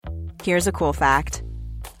Here's a cool fact.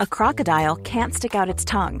 A crocodile can't stick out its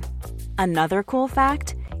tongue. Another cool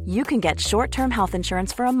fact, you can get short-term health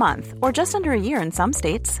insurance for a month or just under a year in some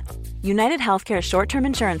states. United Healthcare short-term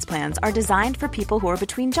insurance plans are designed for people who are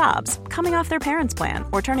between jobs, coming off their parents' plan,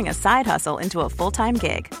 or turning a side hustle into a full-time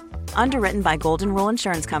gig. Underwritten by Golden Rule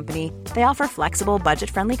Insurance Company, they offer flexible,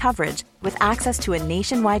 budget-friendly coverage with access to a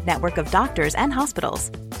nationwide network of doctors and hospitals.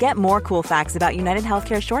 Get more cool facts about United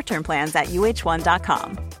Healthcare short-term plans at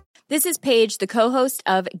uh1.com. This is Paige, the co-host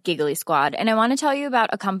of Giggly Squad, and I want to tell you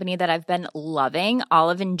about a company that I've been loving,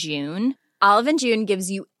 Olive & June. Olive & June gives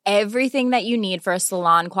you everything that you need for a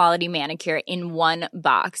salon-quality manicure in one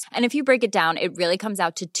box. And if you break it down, it really comes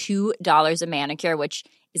out to $2 a manicure, which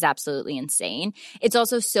is absolutely insane. It's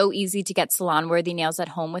also so easy to get salon-worthy nails at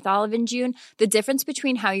home with Olive & June. The difference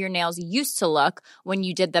between how your nails used to look when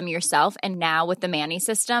you did them yourself and now with the Mani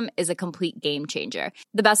system is a complete game changer.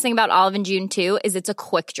 The best thing about Olive & June, too, is it's a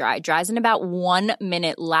quick dry. Dries in about 1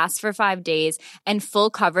 minute, lasts for 5 days, and full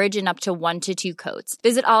coverage in up to 1 to 2 coats.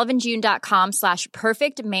 Visit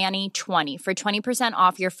oliveandjune.com/perfectmani20 for 20%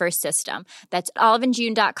 off your first system. That's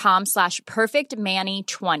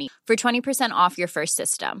oliveandjune.com/perfectmani20 for 20% off your first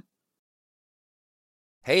system.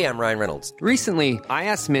 Hey, I'm Ryan Reynolds. Recently, I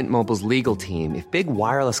asked Mint Mobile's legal team if big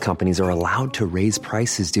wireless companies are allowed to raise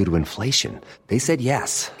prices due to inflation. They said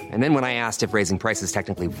yes. And then when I asked if raising prices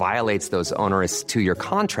technically violates those onerous 2-year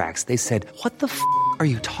contracts, they said, "What the f*** are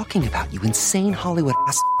you talking about, you insane Hollywood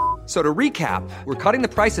ass?" So to recap, we're cutting the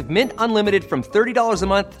price of Mint Unlimited from $30 a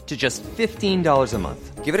month to just $15 a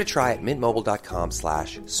month. Give it a try at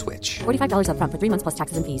mintmobile.com/switch. $45 up front for 3 months plus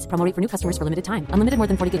taxes and fees. Promo rate for new customers for limited time. Unlimited more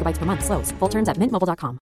than 40 gigabytes per month. Slows full terms at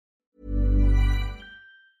mintmobile.com.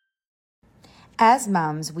 As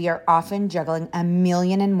moms, we are often juggling a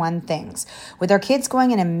million and one things. With our kids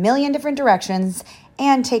going in a million different directions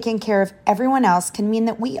and taking care of everyone else can mean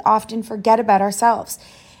that we often forget about ourselves.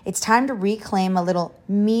 It's time to reclaim a little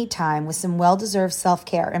me time with some well-deserved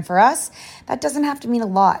self-care. And for us, that doesn't have to mean a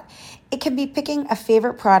lot. It can be picking a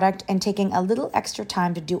favorite product and taking a little extra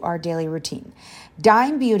time to do our daily routine.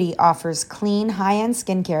 Dime Beauty offers clean, high-end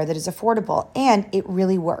skincare that is affordable, and it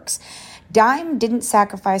really works. Dime didn't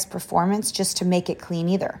sacrifice performance just to make it clean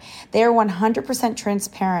either. They are 100%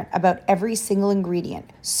 transparent about every single ingredient,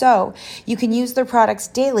 so you can use their products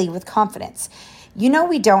daily with confidence. You know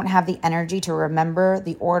we don't have the energy to remember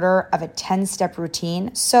the order of a 10-step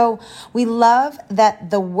routine, so we love that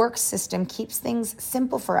the work system keeps things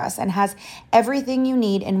simple for us and has everything you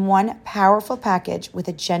need in one powerful package with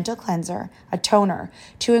a gentle cleanser, a toner,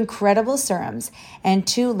 2 incredible serums, and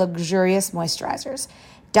 2 luxurious moisturizers.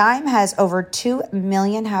 Dime has over 2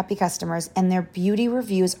 million happy customers, and their beauty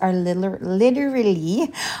reviews are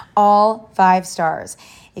literally all 5 stars.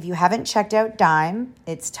 If you haven't checked out Dime,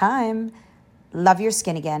 it's time. Love your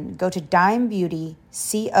skin again. Go to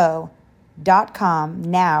dimebeautyco.com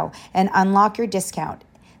now and unlock your discount.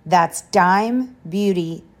 That's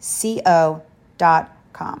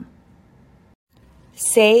dimebeautyco.com.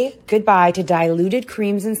 Say goodbye to diluted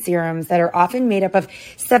creams and serums that are often made up of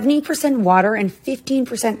 70% water and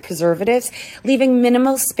 15% preservatives, leaving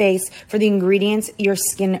minimal space for the ingredients your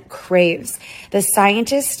skin craves. The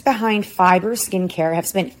scientists behind Fiber Skincare have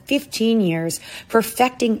spent 15 years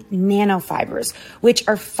perfecting nanofibers, which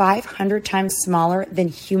are 500 times smaller than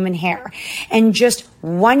human hair. And just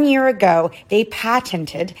 1 year ago, they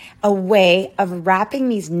patented a way of wrapping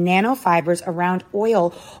these nanofibers around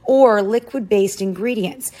oil or liquid-based ingredients.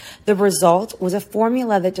 The result was a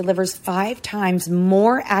formula that delivers 5 times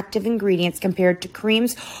more active ingredients compared to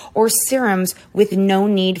creams or serums with no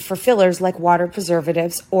need for fillers like water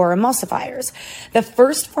preservatives or emulsifiers. The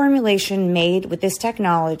first formulation made with this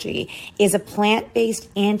technology is a plant-based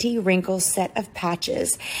anti-wrinkle set of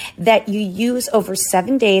patches that you use over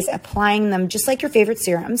 7 days, applying them just like your favorite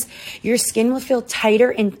serums. Your skin will feel tighter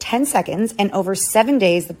in 10 seconds, and over 7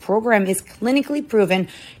 days, the program is clinically proven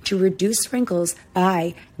to reduce wrinkles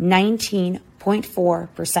by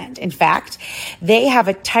 19.4%. In fact, they have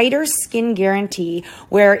a tighter skin guarantee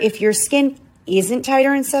where if your skin isn't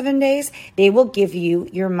tighter in 7 days, they will give you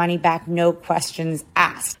your money back, no questions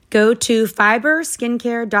asked. Go to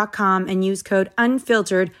fiberskincare.com and use code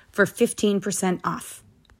UNFILTERED for 15% off.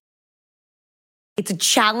 It's a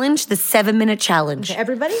challenge, the 7-minute challenge. Okay,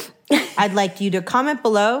 everybody, I'd like you to comment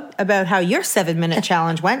below about how your 7-minute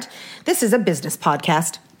challenge went. This is a business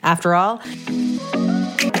podcast, after all.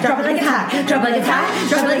 Drop it like it's hot, drop it like it's hot,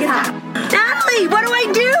 drop it like it's hot. Natalie, what do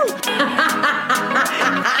I do?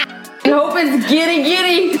 I hope it's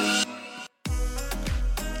giddy.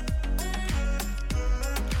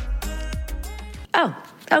 Oh,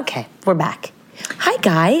 okay, we're back. Hi,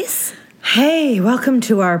 guys. Hey, welcome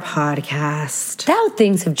to our podcast. How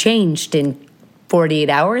things have changed in 48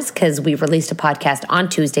 hours because we released a podcast on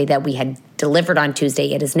Tuesday that we had delivered on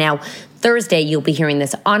Tuesday. It is now Thursday. You'll be hearing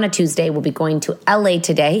this on a Tuesday. We'll be going to LA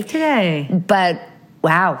today. But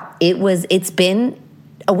wow, it's been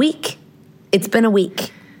a week. It's been a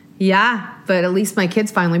week. Yeah, but at least my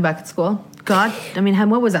kid's finally back at school. God, I mean,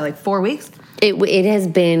 what was that, like 4 weeks? It has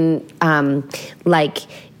been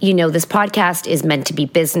this podcast is meant to be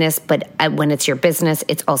business, but when it's your business,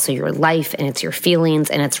 it's also your life and it's your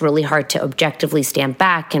feelings, and it's really hard to objectively stand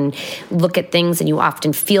back and look at things, and you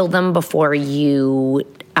often feel them before you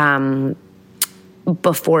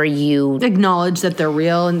acknowledge that they're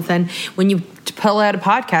real. And then when you pull out a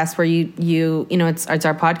podcast where you know it's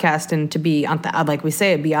our podcast, and to be like we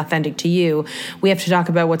say, be authentic to you, we have to talk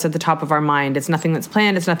about what's at the top of our mind. It's nothing that's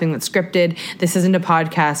planned, it's nothing that's scripted. This isn't a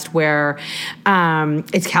podcast where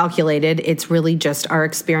it's calculated. It's really just our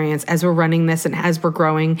experience as we're running this and as we're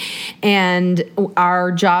growing, and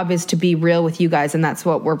our job is to be real with you guys, and that's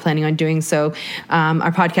what we're planning on doing. So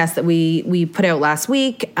our podcast that we put out last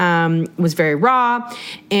week was very raw,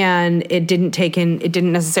 and it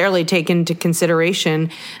didn't necessarily take into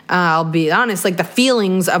consideration, I'll be honest, like the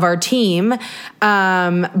feelings of our team.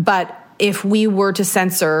 But if we were to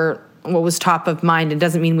censor what was top of mind, it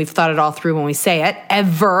doesn't mean we've thought it all through when we say it,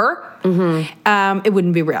 ever. Mm-hmm. It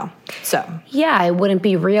wouldn't be real. So yeah, it wouldn't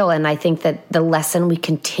be real. And I think that the lesson we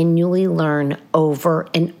continually learn over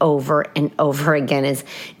and over and over again is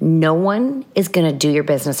no one is going to do your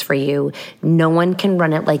business for you. No one can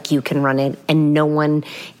run it like you can run it. And no one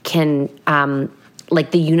can,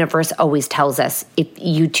 like the universe always tells us, if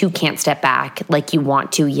you two can't step back like you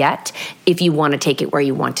want to yet, if you want to take it where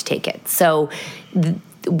you want to take it. So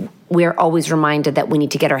we're always reminded that we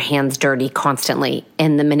need to get our hands dirty constantly.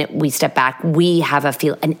 And the minute we step back, we have an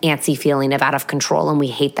antsy feeling of out of control. And we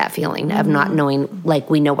hate that feeling of not knowing, like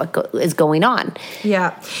we know what is going on.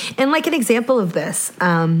 Yeah. And like an example of this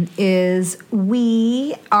is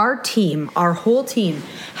our whole team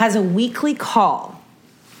has a weekly call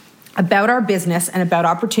about our business and about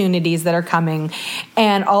opportunities that are coming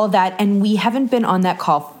and all of that. And we haven't been on that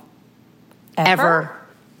call ever.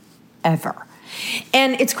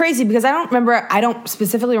 And it's crazy because I don't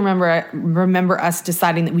specifically remember us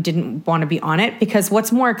deciding that we didn't want to be on it, because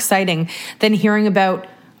what's more exciting than hearing about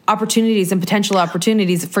opportunities and potential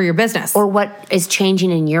opportunities for your business? Or what is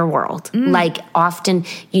changing in your world. Like often,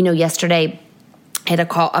 yesterday I had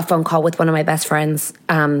a phone call with one of my best friends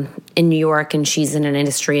in New York, and she's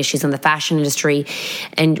in she's in the fashion industry,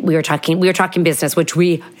 and we were talking business, which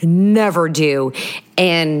we never do.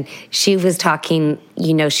 And she was talking,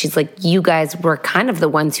 she's like, you guys were kind of the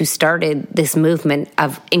ones who started this movement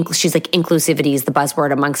of, she's like, inclusivity is the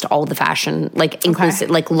buzzword amongst all the fashion, like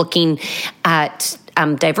inclusive, like looking at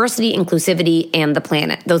diversity, inclusivity, and the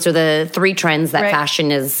planet. Those are the three trends that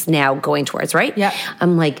fashion is now going towards, right? Yeah.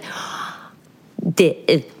 I'm like,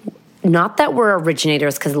 not that we're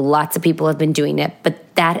originators, because lots of people have been doing it, but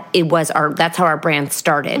that's how our brand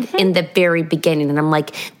started in the very beginning. And I'm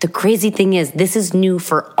like, the crazy thing is, this is new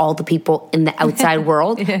for all the people in the outside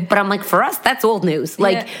world, but I'm like, for us, that's old news.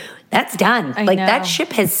 Like, that's done. I know. That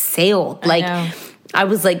ship has sailed. I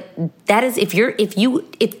was like, that is,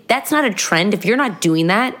 if that's not a trend, if you're not doing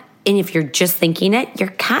that, and if you're just thinking it, you're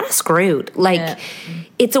kind of screwed.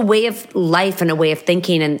 It's a way of life and a way of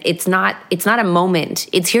thinking, and it's not a moment.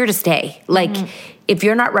 It's here to stay. If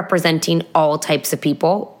you're not representing all types of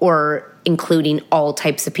people or including all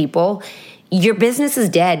types of people, your business is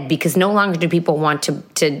dead, because no longer do people want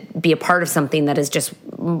to be a part of something that is just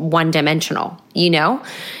one-dimensional,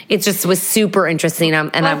 It just was super interesting.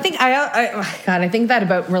 I think that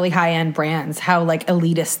about really high-end brands, how like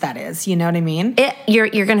elitist that is, you know what I mean? You're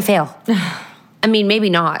going to fail. I mean, maybe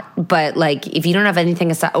not, but like if you don't have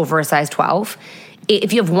anything over a size 12,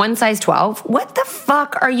 if you have one size 12, what the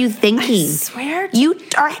fuck are you thinking? I swear you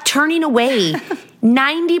are turning away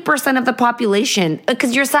 90% of the population,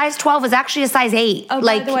 because your size 12 is actually a size 8. Oh,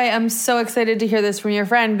 by the way, I'm so excited to hear this from your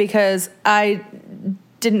friend, because I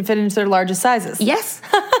didn't fit into their largest sizes. Yes.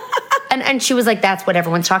 and she was like, that's what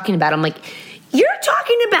everyone's talking about. I'm like, you're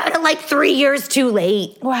talking about it like 3 years too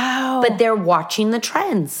late. Wow. But they're watching the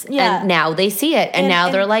trends. Yeah. And now they see it. And now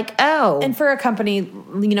they're like, oh. And for a company,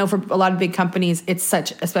 for a lot of big companies, it's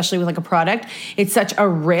such, especially with like a product, it's such a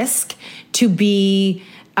risk to be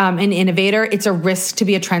an innovator. It's a risk to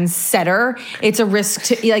be a trendsetter. It's a risk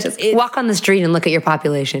to walk on the street and look at your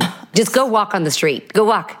population. Just go walk on the street. Go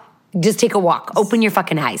walk. Just take a walk. Open your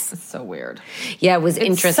fucking eyes. It's so weird. Yeah, it was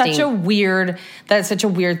interesting. That's such a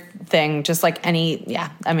weird thing. Just like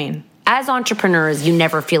as entrepreneurs, you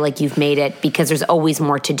never feel like you've made it because there's always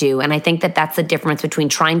more to do. And I think that that's the difference between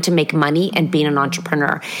trying to make money and being an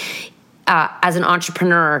entrepreneur. As an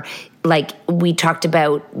entrepreneur, like we talked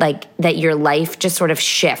about, like that your life just sort of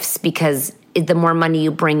shifts because the more money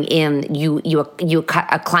you bring in, you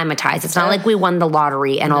acclimatize. It's not like we won the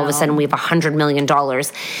lottery and all of a sudden we have $100 million.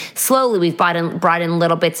 Slowly, we've brought in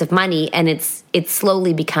little bits of money, and it's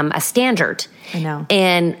slowly become a standard. I know.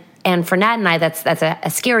 And for Nat and I, that's a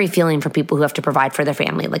scary feeling for people who have to provide for their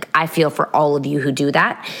family. Like, I feel for all of you who do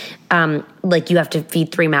that. Like, you have to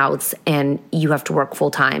feed 3 mouths and you have to work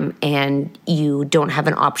full time and you don't have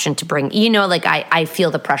an option to bring, like I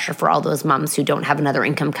feel the pressure for all those moms who don't have another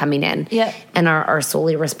income coming in and are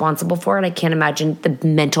solely responsible for it. I can't imagine the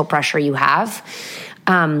mental pressure you have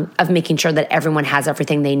of making sure that everyone has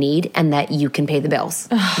everything they need and that you can pay the bills.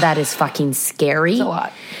 That is fucking scary. It's a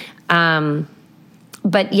lot.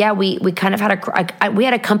 But yeah, we kind of had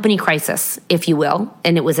a company crisis, if you will,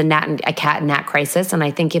 and it was a cat and Nat crisis. And I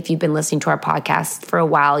think if you've been listening to our podcast for a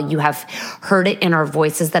while, you have heard it in our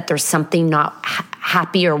voices that there's something not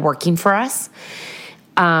happy or working for us.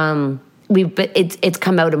 It's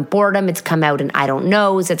come out in boredom. It's come out in I don't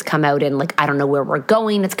knows. It's come out in like I don't know where we're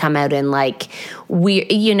going. It's come out in like we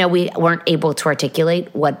weren't able to articulate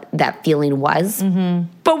what that feeling was,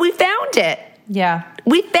 but we found it. Yeah,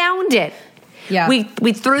 we found it. Yeah.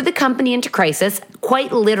 We threw the company into crisis,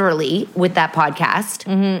 quite literally, with that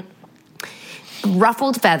podcast.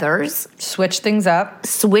 Ruffled feathers. Switch things up.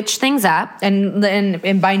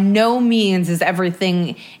 And by no means is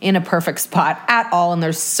everything in a perfect spot at all. And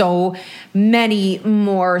there's so many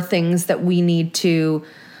more things that we need to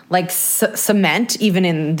like cement, even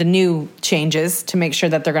in the new changes, to make sure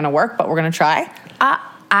that they're going to work, but we're going to try.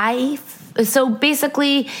 So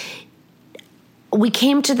basically, we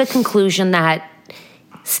came to the conclusion that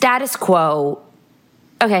status quo,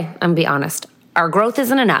 okay, I'm going to be honest, our growth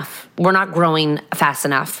isn't enough. We're not growing fast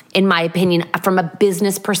enough. In my opinion, from a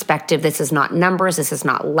business perspective, this is not numbers, this is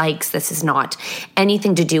not likes, this is not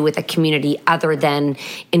anything to do with a community other than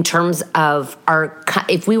in terms of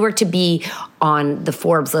if we were to be on the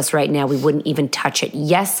Forbes list right now, we wouldn't even touch it.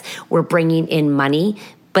 Yes, we're bringing in money,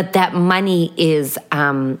 but that money is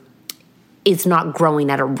not growing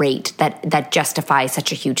at a rate that justifies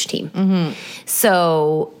such a huge team.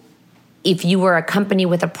 So if you were a company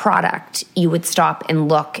with a product, you would stop and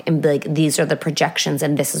look and be like, these are the projections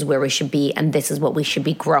and this is where we should be and this is what we should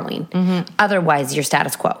be growing. Otherwise, you're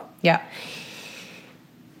status quo. Yeah.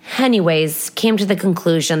 Anyways, came to the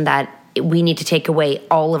conclusion that we need to take away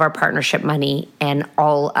all of our partnership money and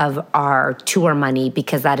all of our tour money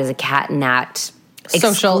because that is a cat and Nat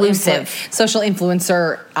exclusive. Social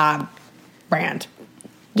influencer brand.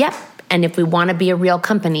 Yep. And if we want to be a real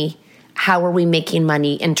company, how are we making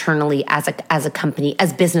money internally as a company,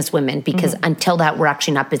 as business women? Because until that, we're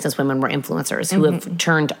actually not business women, we're influencers who have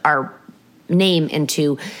turned our name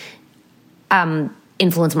into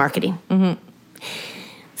influence marketing.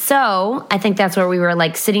 So I think that's where we were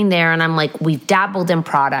like sitting there and I'm like, we've dabbled in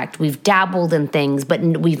product, we've dabbled in things, but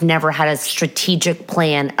we've never had a strategic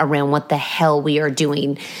plan around what the hell we are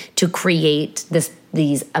doing to create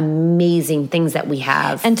these amazing things that we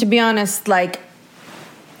have. And to be honest, like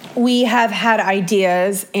we have had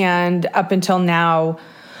ideas and up until now,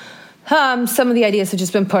 some of the ideas have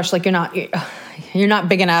just been pushed. Like you're not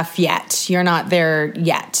big enough yet. You're not there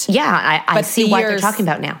yet. Yeah. I see what they're talking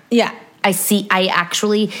about now. Yeah. I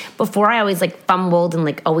actually, before I always like fumbled and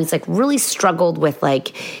like always like really struggled with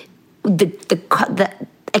like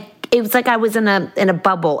it was like I was in a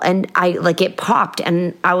bubble and I like it popped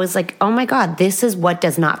and I was like, oh my God, this is what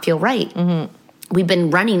does not feel right. We've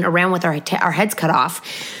been running around with our heads cut off,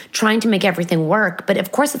 trying to make everything work. But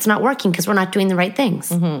of course it's not working because we're not doing the right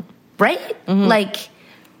things, right? Like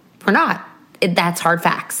we're not. That's hard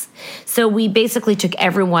facts. So we basically took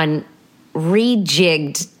everyone,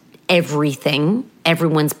 rejigged everything,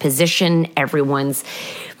 everyone's position, everyone's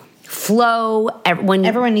flow.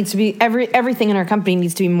 Everyone needs to be, everything in our company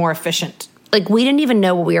needs to be more efficient. Like we didn't even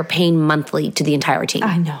know what we were paying monthly to the entire team.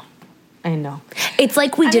 I know. It's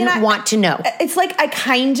like we didn't want to know. It's like I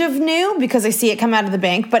kind of knew because I see it come out of the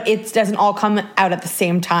bank, but it doesn't all come out at the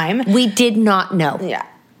same time. We did not know. Yeah.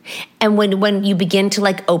 And when you begin to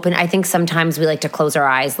like open, I think sometimes we like to close our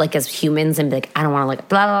eyes like as humans and be like, I don't want to like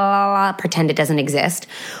blah, blah, blah, blah, pretend it doesn't exist.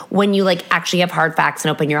 When you like actually have hard facts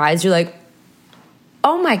and open your eyes, you're like,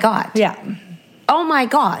 oh my God. Yeah. Oh my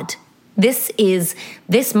God. This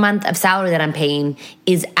month of salary that I'm paying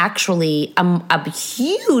is actually a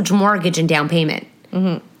huge mortgage and down payment.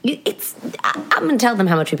 I'm going to tell them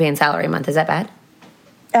how much we pay in salary a month. Is that bad?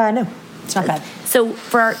 No, it's not bad. So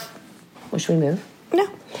should we move? No.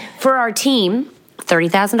 For our team,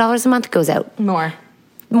 $30,000 a month goes out. More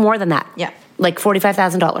than that. Yeah. Like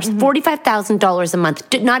 $45,000. $45,000 a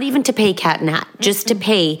month, not even to pay Kat and Nat, just to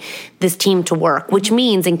pay this team to work, which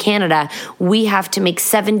means in Canada, we have to make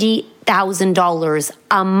 $70,000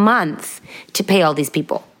 a month to pay all these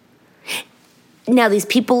people. Now, these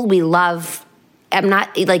people we love. I'm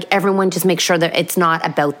not like everyone just make sure that it's not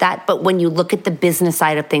about that. But when you look at the business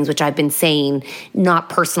side of things, which I've been saying, not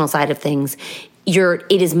personal side of things,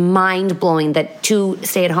 it is mind blowing that 2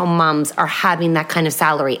 stay-at-home moms are having that kind of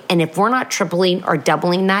salary. And if we're not tripling or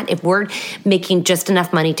doubling that, if we're making just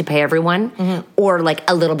enough money to pay everyone or like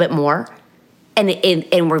a little bit more, and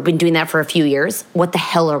we've been doing that for a few years, what the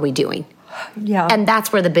hell are we doing? Yeah. And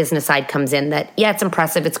that's where the business side comes in that, yeah, it's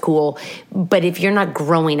impressive, it's cool. But if you're not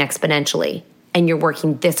growing exponentially and you're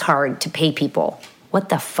working this hard to pay people, what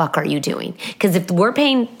the fuck are you doing? Because if we're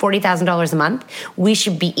paying $40,000 a month, we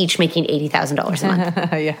should be each making $80,000 a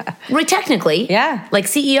month. Yeah. Right, technically. Yeah. Like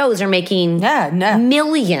CEOs are making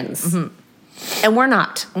millions. And we're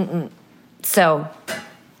not. So,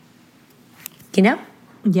 you know?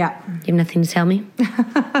 Yeah. You have nothing to tell me?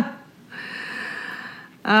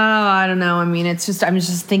 Oh, I don't know. I mean, I'm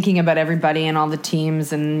just thinking about everybody and all the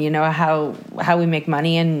teams and, you know, how we make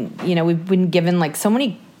money. And, you know, we've been given like so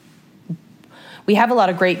many, we have a lot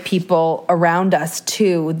of great people around us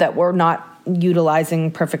too that we're not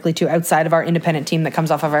utilizing perfectly too outside of our independent team that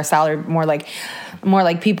comes off of our salary. More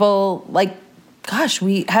like people like, gosh,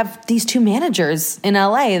 we have these 2 managers in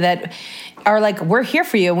LA that are like, we're here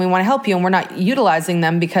for you and we want to help you, and we're not utilizing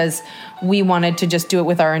them because we wanted to just do it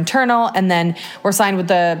with our internal, and then we're signed with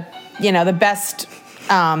the best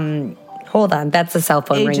Hold on, that's a cell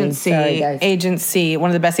phone agency, ringing. Sorry, guys. Agency, one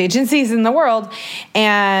of the best agencies in the world,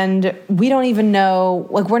 and we don't even know,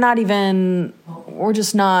 like we're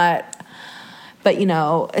just not, but you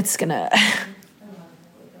know, it's gonna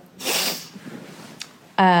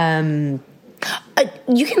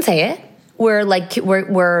you can say it. We're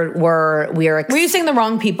using the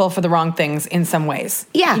wrong people for the wrong things in some ways.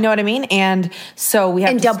 Yeah. You know what I mean? And so we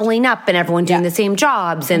have doubling up and everyone doing the same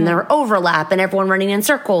jobs and their overlap and everyone running in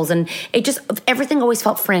circles, and everything always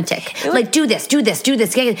felt frantic. Like do this.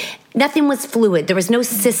 Nothing was fluid. There was no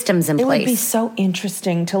systems in place. It would be so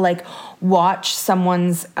interesting to like watch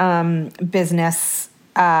someone's business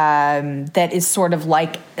that is sort of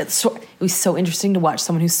like, it was so interesting to watch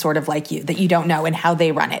someone who's sort of like you, that you don't know, and how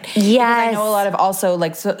they run it. Yes. Because I know a lot of also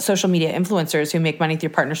like social media influencers who make money through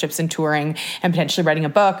partnerships and touring and potentially writing a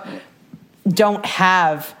book don't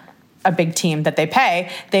have a big team that they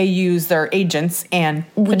pay. They use their agents and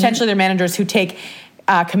potentially their managers who take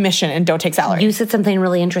commission and don't take salary. You said something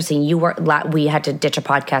really interesting. We had to ditch a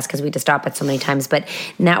podcast because we had to stop it so many times, but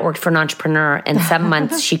Nat worked for an entrepreneur, and some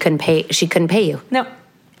months she couldn't pay you. No.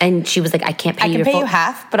 And she was like, I can't pay you. I can pay you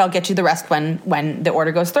half, but I'll get you the rest when the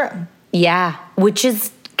order goes through. Yeah, which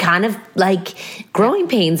is kind of like growing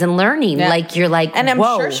pains and learning. Yeah. Like you're like, and I'm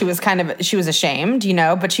whoa. sure she was ashamed, you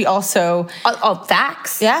know, but she also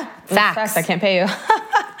facts. Yeah, facts. I can't pay you.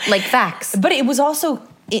 Like facts. But it was also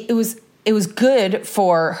it was good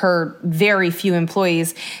for her very few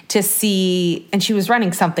employees to see, and she was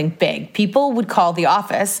running something big. People would call the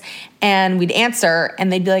office and we'd answer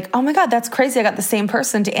and they'd be like, oh my God, that's crazy. I got the same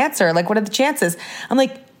person to answer. Like, what are the chances? I'm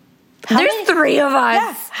like, there's 3 of us.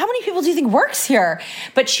 Yeah. How many people do you think works here?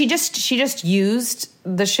 But she just used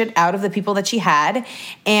the shit out of the people that she had,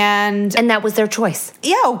 and that was their choice.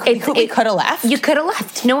 Yeah, we could have left. You could have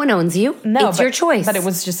left. No one owns you. No, it's your choice. But it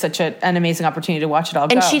was just such an amazing opportunity to watch it all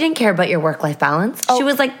go. And she didn't care about your work-life balance. Oh. She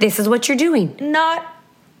was like, this is what you're doing. Not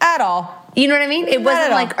at all. You know what I mean? It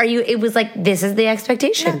wasn't like, it was like, this is the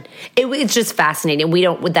expectation. No. It's just fascinating.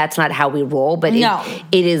 That's not how we roll, but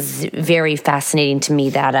it is very fascinating to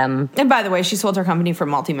me that, and by the way, she sold her company for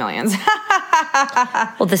multi-millions.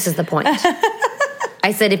 Well, this is the point.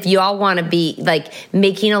 I said, if y'all want to be, like,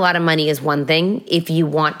 making a lot of money is one thing. If you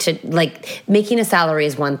want to, like, making a salary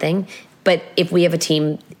is one thing. But if we have a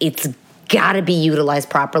team, it's got to be utilized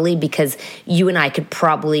properly, because you and I could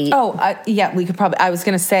probably... we could probably... I was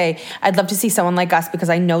going to say, I'd love to see someone like us, because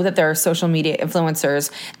I know that there are social media influencers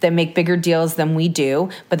that make bigger deals than we do,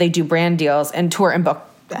 but they do brand deals and tour and book,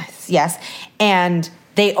 yes, and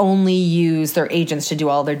they only use their agents to do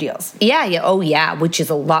all their deals. Yeah, which is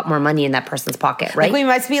a lot more money in that person's pocket, right? Like we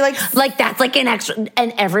must be like that's like an extra,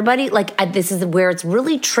 and everybody, like, this is where it's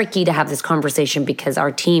really tricky to have this conversation, because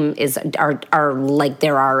our team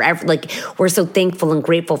we're so thankful and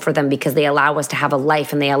grateful for them, because they allow us to have a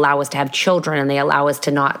life, and they allow us to have children, and they allow us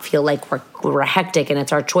to not feel like we're we're hectic and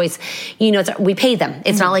it's our choice. You know, we pay them.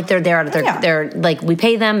 It's not like they're there. They're like, we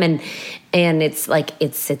pay them and it's like,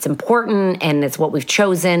 it's important and it's what we've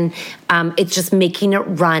chosen. It's just making it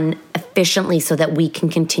run efficiently so that we can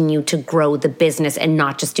continue to grow the business and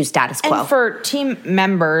not just do status quo. And for team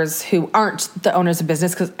members who aren't the owners of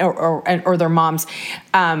business or their moms,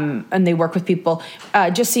 and they work with people,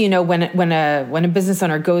 just so you know, when a business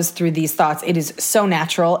owner goes through these thoughts, it is so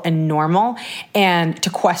natural and normal, and to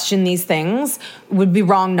question these things would be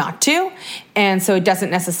wrong not to. And so it doesn't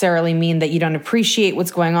necessarily mean that you don't appreciate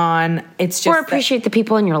what's going on. It's just or appreciate the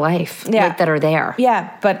people in your life that are there.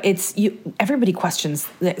 Yeah, but everybody questions.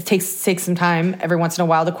 It takes some time every once in a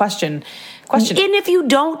while to question. And if you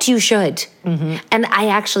don't, you should. Mm-hmm. And I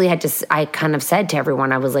actually I kind of said to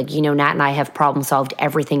everyone, I was like, you know, Nat and I have problem solved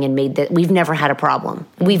everything and made that. We've never had a problem.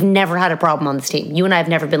 We've never had a problem on this team. You and I have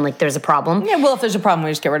never been like, there's a problem. Yeah, well, if there's a problem,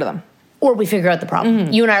 we just get rid of them. Or we figure out the problem.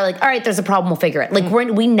 Mm-hmm. You and I are like, all right, there's a problem, we'll figure it. Like,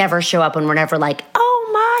 we never show up and we're never like, oh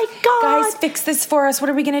my God. Guys, fix this for us. What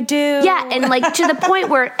are we going to do? Yeah, and like to the point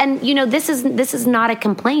where, and you know, this is not a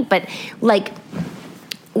complaint, but like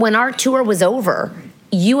when our tour was over,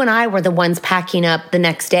 you and I were the ones packing up the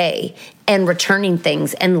next day and returning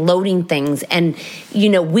things and loading things. And, you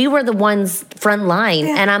know, we were the ones front line.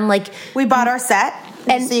 Yeah. And I'm like... We bought our set.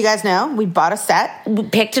 And so you guys know, we bought a set. We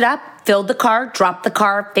picked it up, filled the car, dropped the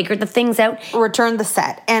car, figured the things out. Returned the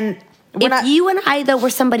set. And if you and I, though, were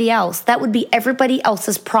somebody else, that would be everybody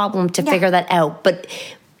else's problem to figure that out. But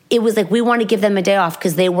it was like, we want to give them a day off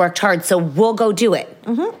because they worked hard, so we'll go do it.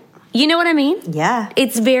 Mm-hmm. You know what I mean? Yeah.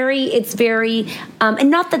 It's very, and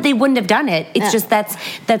not that they wouldn't have done it. It's just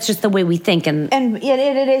that's just the way we think, and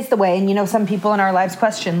it is the way. And you know, some people in our lives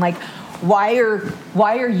question like, why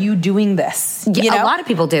are you doing this? You know? A lot of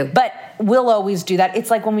people do, but we'll always do that. It's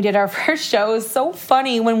like when we did our first show. It was so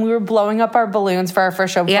funny when we were blowing up our balloons for our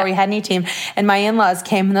first show before we had any team, and my in-laws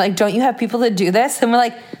came and they're like, "Don't you have people that do this?" And we're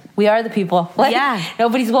like, we are the people. Like,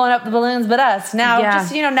 nobody's blowing up the balloons but us. Now,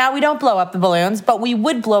 just, you know, now we don't blow up the balloons, but we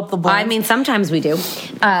would blow up the balloons. I mean, sometimes we do.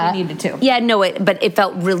 We needed to. Yeah, no, but it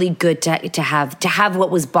felt really good to have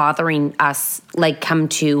what was bothering us, like, come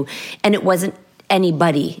to, and it wasn't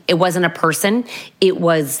anybody. It wasn't a person. It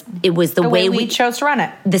was the way we chose to run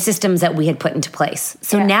it. The systems that we had put into place.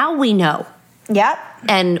 So now we know. Yep.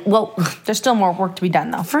 And, well... There's still more work to be done,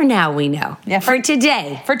 though. For now, we know. Yeah. For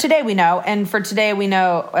today. For today, we know. And for today, we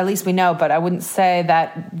know, at least we know, but I wouldn't say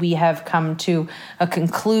that we have come to a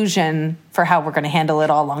conclusion for how we're going to handle it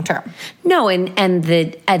all long term. No, and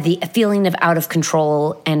the feeling of out of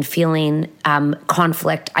control and feeling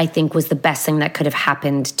conflict, I think, was the best thing that could have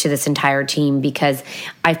happened to this entire team, because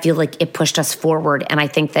I feel like it pushed us forward. And I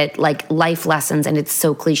think that, like, life lessons, and it's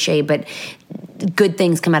so cliche, but good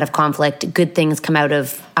things come out of conflict, good things come out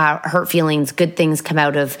of hurt feelings, good things come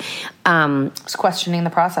out of just questioning the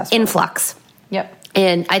process. Influx. Yep.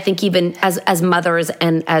 And I think even as mothers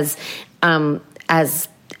and as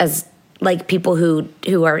like people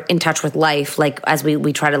who are in touch with life, like as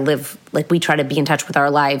we try to live, like we try to be in touch with our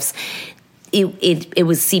lives, it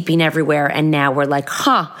was seeping everywhere, and now we're like,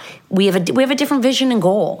 we have a different vision and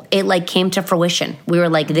goal. It like came to fruition. We were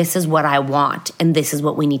like, this is what I want, and this is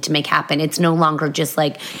what we need to make happen. It's no longer just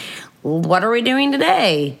like, what are we doing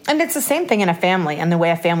today? And it's the same thing in a family and the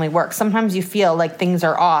way a family works. Sometimes you feel like things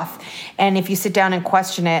are off, and if you sit down and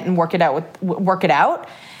question it and work it out,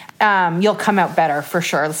 you'll come out better for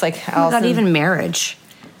sure. It's like not even marriage.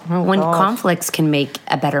 When conflicts can make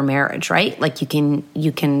a better marriage, right? Like you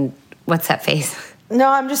can. What's that face? No,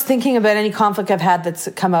 I'm just thinking about any conflict I've had that's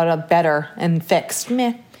come out better and fixed.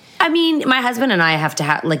 Meh. I mean, my husband and I have to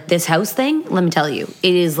have, like, this house thing. Let me tell you,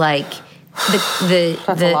 it is like that's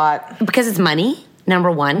a lot, because it's money.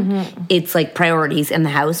 Number one, it's like priorities in the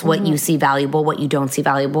house, what you see valuable, what you don't see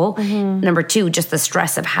valuable. Number two, just the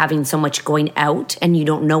stress of having so much going out and you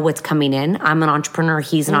don't know what's coming in. I'm an entrepreneur.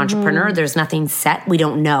 He's an entrepreneur. There's nothing set. We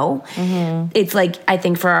don't know. It's like, I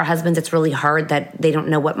think for our husbands, it's really hard that they don't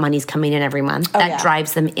know what money's coming in every month. That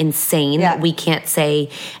drives them insane. Yeah. We can't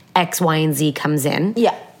say X, Y, and Z comes in.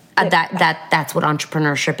 Yeah. That's what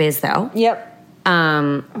entrepreneurship is, though. Yep.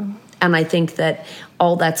 And I think that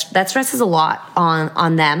all that stresses a lot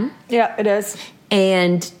on them. Yeah, it is.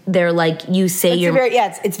 And they're like, you say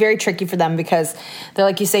it's very tricky for them, because they're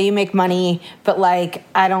like, you say you make money, but like,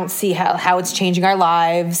 I don't see how it's changing our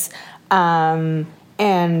lives. And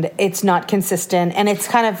it's not consistent. And it's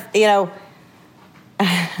kind of, you know,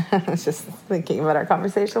 I was just thinking about our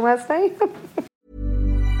conversation last night.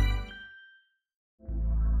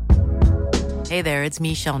 Hey there, it's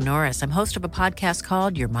Michelle Norris. I'm host of a podcast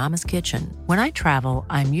called Your Mama's Kitchen. When I travel,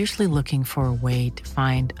 I'm usually looking for a way to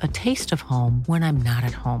find a taste of home when I'm not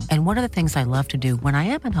at home. And one of the things I love to do when I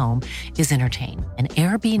am at home is entertain. And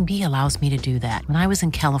Airbnb allows me to do that. When I was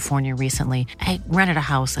in California recently, I rented a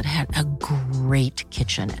house that had a great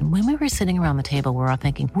kitchen. And when we were sitting around the table, we're all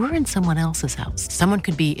thinking, we're in someone else's house. Someone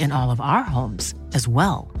could be in all of our homes as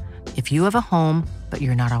well. If you have a home, but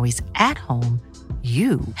you're not always at home,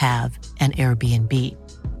 you have an Airbnb.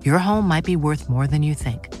 Your home might be worth more than you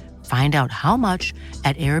think. Find out how much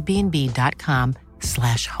at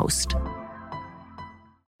airbnb.com/host.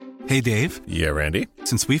 Hey, Dave. Yeah, Randy.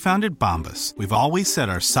 Since we founded Bombas, we've always said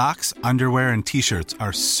our socks, underwear, and T-shirts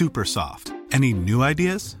are super soft. Any new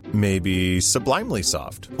ideas? Maybe sublimely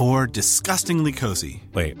soft. Or disgustingly cozy.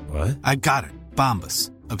 Wait, what? I got it.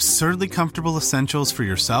 Bombas. Absurdly comfortable essentials for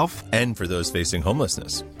yourself and for those facing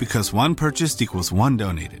homelessness. Because one purchased equals one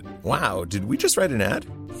donated. Wow, did we just write an ad?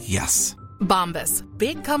 Yes. Bombas.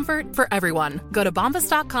 Big comfort for everyone. Go to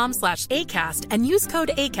bombas.com/ACAST and use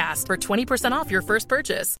code ACAST for 20% off your first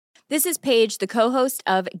purchase. This is Paige, the co-host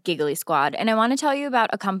of Giggly Squad, and I want to tell you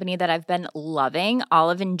about a company that I've been loving,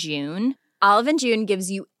 Olive & June. Olive & June gives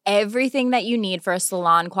you everything that you need for a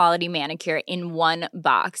salon-quality manicure in one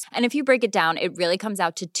box. And if you break it down, it really comes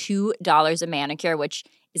out to $2 a manicure, which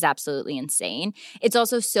is absolutely insane. It's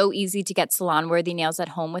also so easy to get salon-worthy nails at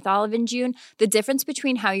home with Olive & June. The difference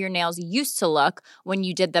between how your nails used to look when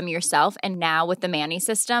you did them yourself and now with the Mani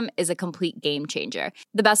system is a complete game changer.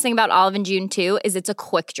 The best thing about Olive & June, too, is it's a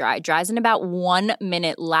quick dry. Dries in about 1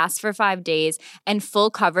 minute, lasts for 5 days, and full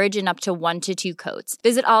coverage in up to 1 to 2 coats.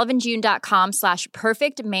 Visit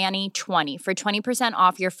oliveandjune.com/perfectmani20 for 20%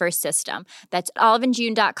 off your first system. That's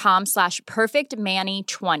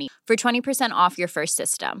oliveandjune.com/perfectmani20 for 20% off your first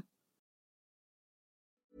system.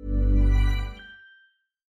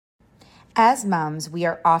 As moms, we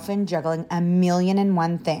are often juggling a million and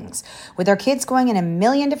one things. With our kids going in a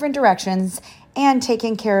million different directions and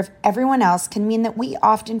taking care of everyone else can mean that we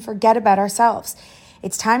often forget about ourselves.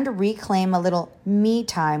 It's time to reclaim a little me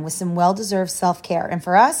time with some well-deserved self-care. And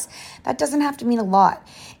for us, that doesn't have to mean a lot.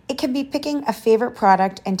 It can be picking a favorite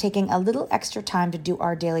product and taking a little extra time to do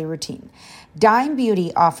our daily routine. Dime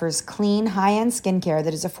Beauty offers clean, high-end skincare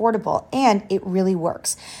that is affordable, and it really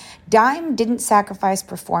works. Dime didn't sacrifice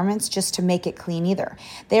performance just to make it clean either.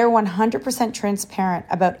 They are 100% transparent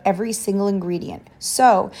about every single ingredient,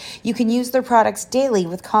 so you can use their products daily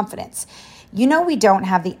with confidence. You know we don't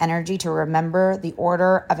have the energy to remember the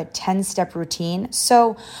order of a 10-step routine,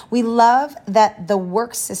 so we love that the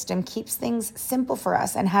work system keeps things simple for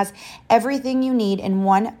us and has everything you need in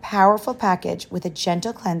one powerful package with a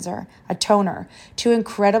gentle cleanser, a toner, 2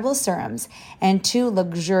 incredible serums, and 2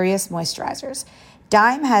 luxurious moisturizers.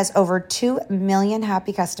 Dime has over 2 million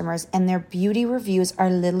happy customers, and their beauty reviews are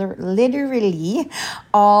literally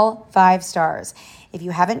all 5 stars. If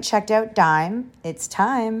you haven't checked out Dime, it's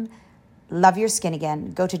time. Love your skin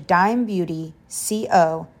again. Go to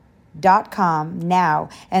dimebeautyco.com now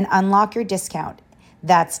and unlock your discount.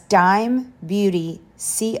 That's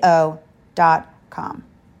dimebeautyco.com.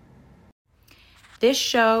 This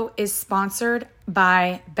show is sponsored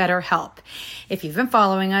by BetterHelp. If you've been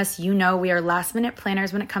following us, you know we are last-minute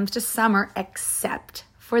planners when it comes to summer, except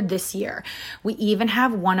for this year. We even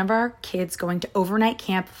have one of our kids going to overnight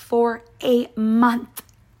camp for a month,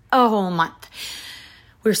 a whole month.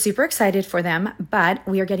 We're super excited for them, but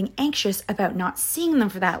we are getting anxious about not seeing them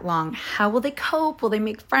for that long. How will they cope? Will they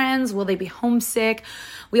make friends? Will they be homesick?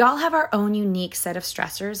 We all have our own unique set of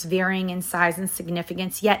stressors, varying in size and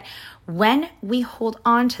significance, yet when we hold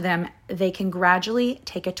on to them, they can gradually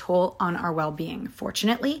take a toll on our well-being.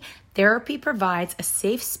 Fortunately, therapy provides a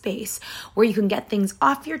safe space where you can get things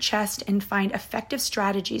off your chest and find effective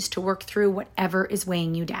strategies to work through whatever is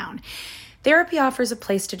weighing you down. Therapy offers a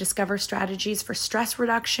place to discover strategies for stress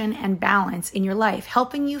reduction and balance in your life,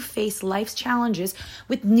 helping you face life's challenges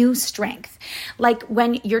with new strength. Like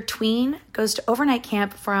when your tween goes to overnight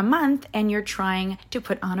camp for a month and you're trying to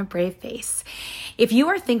put on a brave face. If you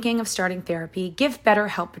are thinking of starting therapy, give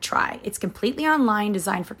BetterHelp a try. It's completely online,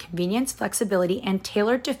 designed for convenience, flexibility, and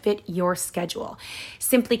tailored to fit your schedule.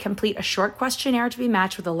 Simply complete a short questionnaire to be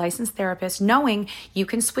matched with a licensed therapist, knowing you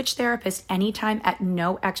can switch therapists anytime at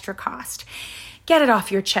no extra cost. Get it off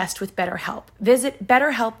your chest with BetterHelp. Visit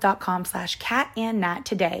betterhelp.com/catandnat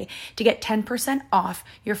today to get 10% off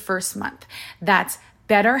your first month. That's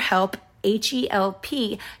BetterHelp,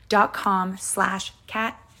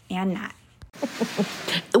 HELP.com/catandnat.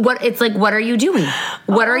 What are you doing?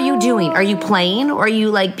 What are you doing? Are you playing, or are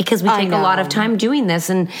you like, because we take a lot of time doing this,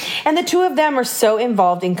 and the two of them are so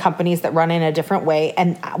involved in companies that run in a different way,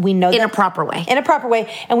 and we know in a proper way,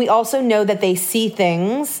 and we also know that they see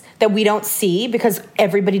things that we don't see because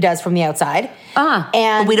everybody does from the outside.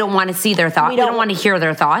 And we don't want to see their thoughts. We don't want to hear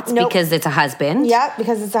their thoughts because it's a husband. Yeah,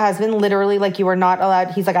 because it's a husband. Literally, like, you are not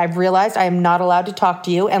allowed. He's like, I've realized I am not allowed to talk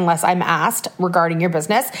to you unless I'm asked regarding your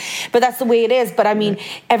business. But that's the way it is. But I mean,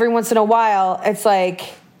 every once in a while, it's like,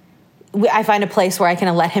 I find a place where I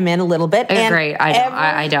can let him in a little bit. Great.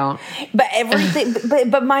 I don't. But everything,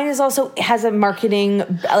 but mine is also has a marketing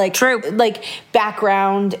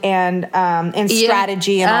background and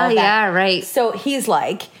strategy and all that. Yeah, right. So he's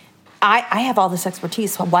like, I have all this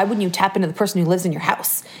expertise, so why wouldn't you tap into the person who lives in your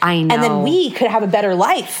house? I know. And then we could have a better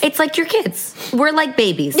life. It's like your kids. We're like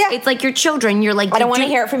babies. Yeah. It's like your children. You're like, I don't want to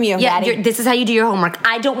hear it from you, Daddy. This is how you do your homework.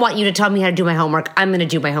 I don't want you to tell me how to do my homework. I'm going to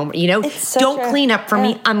do my homework. You know? Don't clean up for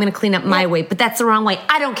me. I'm going to clean up my way. But that's the wrong way.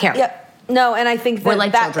 I don't care. Yep. No, and I think we're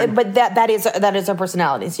like children. But that is our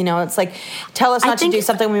personalities. You know, it's like, tell us not to do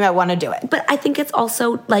something, we might want to do it. But I think it's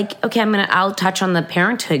also like, okay, I'll touch on the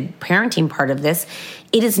parenting part of this.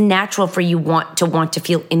 It is natural for you want to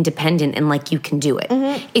feel independent and like you can do it.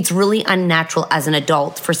 Mm-hmm. It's really unnatural as an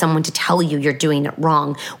adult for someone to tell you you're doing it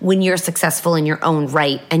wrong when you're successful in your own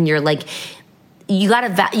right, and you're like, you've got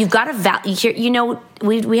to value. You know,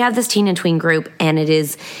 we have this teen and tween group, and it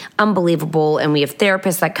is unbelievable. And we have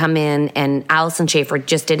therapists that come in, and Allison Schaefer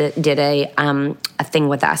just did a thing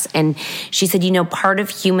with us, and she said, you know, part of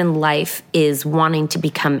human life is wanting to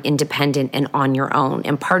become independent and on your own,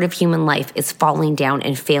 and part of human life is falling down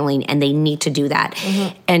and failing, and they need to do that.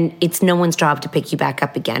 Mm-hmm. And it's no one's job to pick you back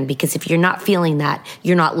up again, because if you're not feeling that,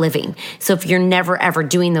 you're not living. So if you're never ever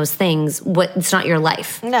doing those things, it's not your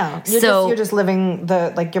life. No, you're just living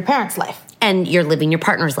your parents' life. And you're living your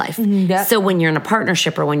partner's life. Yep. So when you're in a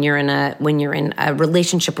partnership, or when you're in a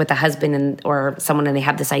relationship with a husband or someone, and they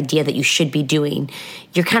have this idea that you should be doing,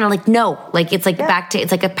 you're kind of like, no, like it's like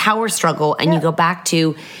it's like a power struggle, and you go back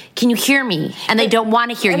to, can you hear me? And they don't want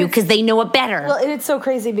to hear you because they know it better. Well, and it's so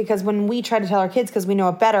crazy because when we try to tell our kids because we know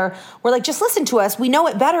it better, we're like, just listen to us. We know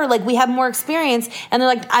it better. Like, we have more experience. And they're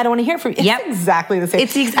like, I don't want to hear from you. It's exactly the same.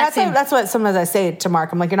 It's the exact same. That's what sometimes I say to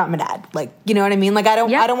Mark. I'm like, you're not my dad. Like, you know what I mean? Like, I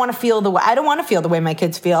don't want to feel the way my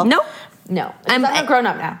kids feel. No. I'm a grown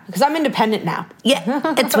up now because I'm independent now.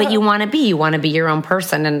 Yeah, it's what you want to be. You want to be your own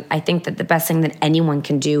person, and I think that the best thing that anyone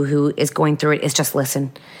can do who is going through it is just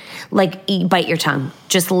listen. Like, bite your tongue.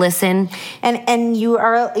 Just listen. And you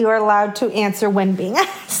are allowed to answer when being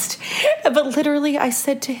asked. But literally, I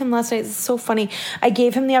said to him last night, it's so funny. I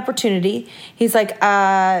gave him the opportunity. He's like,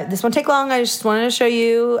 this won't take long. I just wanted to show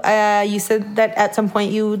you. You said that at some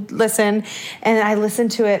point you would listen. And I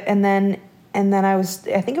listened to it, and then I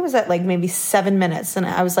think it was at like maybe 7 minutes. And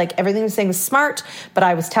I was like, everything he was saying was smart, but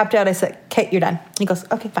I was tapped out. I said, okay, you're done. He goes,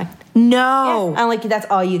 okay, fine. No. Yeah. I'm like, that's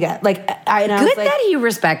all you get. Like, good that he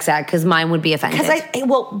respects that, because mine would be offended.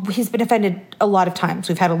 Because he's been offended a lot of times.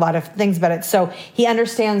 We've had a lot of things about it. So he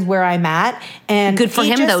understands where I'm at. And good for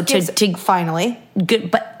him, though, to finally.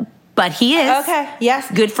 Good, but he is. Okay, yes.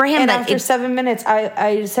 Good for him. And after 7 minutes,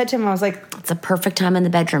 I said to him, I was like... It's a perfect time in the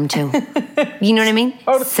bedroom, too. You know what I mean?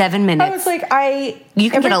 7 minutes. I was like, You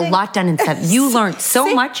can get a lot done in 7. You learned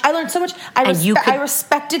so much. I learned so much. I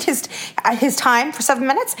respected his time for 7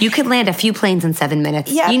 minutes. You could land a few planes in 7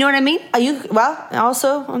 minutes. Yeah. You know what I mean?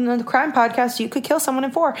 Also, on the crime podcast, you could kill someone in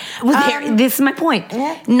 4. This is my point.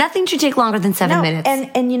 Yeah. Nothing should take longer than 7 minutes.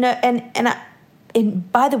 And you know,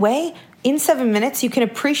 and by the way, in 7 minutes, you can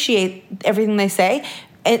appreciate everything they say.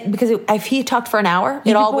 Because if he talked for an hour,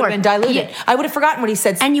 it all would have been diluted. Yeah. I would have forgotten what he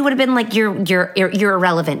said, and you would have been like, "You're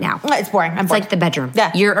irrelevant now." It's boring. It's like the bedroom.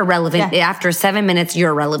 Yeah, you're irrelevant. Yeah. After 7 minutes,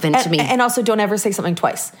 you're irrelevant to me. And also, don't ever say something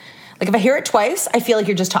twice. Like, if I hear it twice, I feel like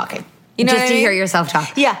you're just talking. You know, just to hear yourself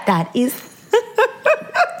talk. Yeah, that is.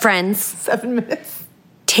 Friends, 7 minutes.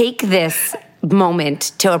 Take this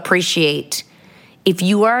moment to appreciate. If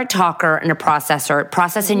you are a talker and a processor,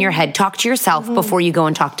 process in your head. Talk to yourself before you go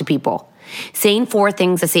and talk to people. Saying 4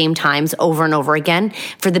 things the same times over and over again.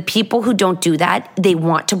 For the people who don't do that, they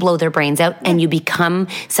want to blow their brains out, and you become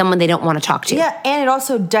someone they don't want to talk to. Yeah, and it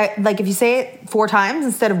also, like, if you say it 4 times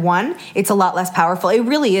instead of 1, it's a lot less powerful. It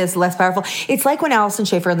really is less powerful. It's like when Allison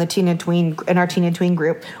Schaefer in our teen and tween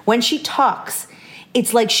group, when she talks,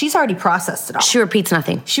 it's like she's already processed it all. She repeats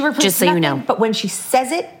nothing. Just so you know. But when she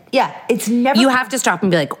says it, yeah, it's never... You have to stop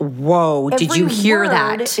and be like, whoa, did you hear that?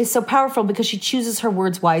 Every word is so powerful because she chooses her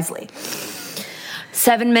words wisely.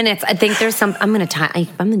 7 minutes. I think there's some... I'm going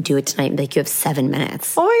to do it tonight and be like, you have 7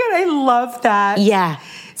 minutes. Oh my God, I love that. Yeah.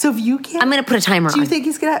 So if you can't... I'm going to put a timer on. Do you think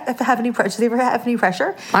he's going to have any pressure? Does he ever have any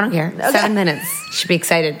pressure? I don't care. Okay. 7 minutes. Should be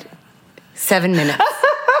excited. 7 minutes.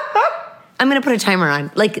 I'm going to put a timer on,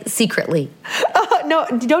 like secretly. No,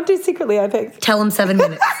 don't do secretly, I think. Tell him 7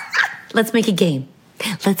 minutes. Let's make a game.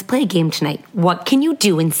 Let's play a game tonight. What can you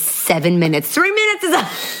do in 7 minutes? 3 minutes is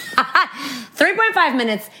 3.5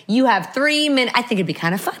 minutes. You have 3 minutes. I think it'd be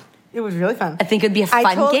kind of fun. It was really fun. I think it'd be a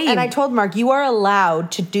fun game. And I told Mark, you are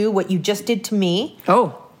allowed to do what you just did to me.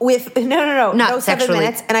 Oh. With, no, Not 7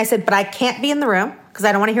 minutes. And I said, but I can't be in the room because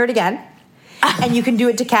I don't want to hear it again. And you can do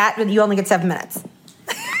it to Kat, but you only get 7 minutes.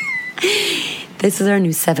 This is our new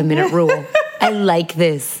 7-minute rule. I like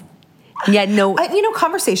this. Yeah, no.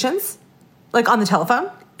 Conversations, like on the telephone.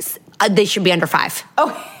 They should be under 5.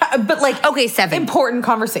 Oh, but like... Okay, 7. Important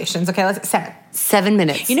conversations. Okay, let's 7. 7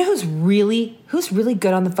 minutes. You know who's really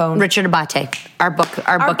good on the phone? Richard Abate, our book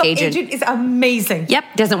agent. Agent is amazing. Yep,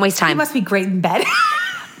 doesn't waste time. He must be great in bed.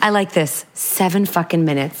 I like this. 7 fucking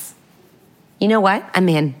minutes. You know what? I'm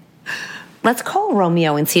in. Let's call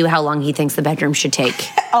Romeo and see how long he thinks the bedroom should take.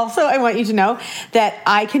 Also, I want you to know that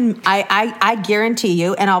I guarantee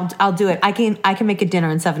you, and I'll do it. I can make a dinner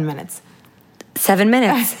in 7 minutes. 7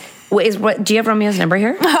 minutes. Do you have Romeo's number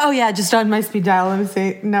here? Oh yeah, just on my speed dial. Let me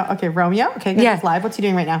see. No, okay, Romeo. Okay, yeah. Live. What's he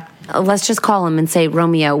doing right now? Let's just call him and say,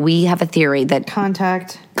 Romeo, we have a theory that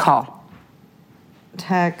contact. Call.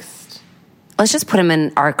 Text. Let's just put him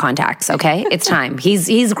in our contacts, okay? It's time.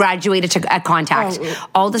 He's graduated to a contact. Oh.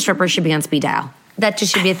 All the strippers should be on speed dial. That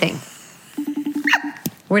just should be a thing.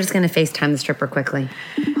 We're just going to FaceTime the stripper quickly.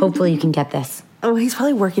 Hopefully you can get this. Oh, he's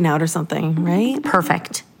probably working out or something, right?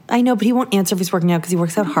 Perfect. I know, but he won't answer if he's working out because he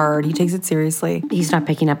works out hard. He takes it seriously. He's not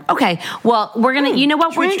picking up. Okay, well, we're going to, you know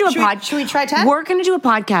what? We're going to do a podcast. Should we try 10? We're going to do a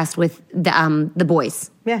podcast with the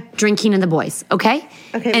boys. Yeah. Drinking and the boys, okay?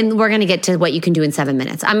 Okay. And we're going to get to what you can do in 7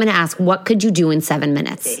 minutes. I'm going to ask, what could you do in 7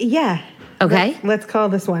 minutes? Yeah. Okay? Let's call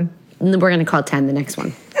this one. We're going to call 10 the next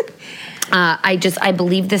one. I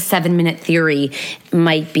believe this 7 minute theory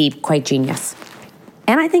might be quite genius.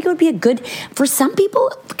 And I think it would be a good, for some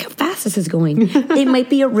people, look how fast this is going. It might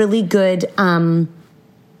be a really good, Is it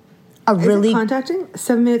contacting?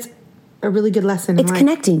 7 minutes, a really good lesson. It's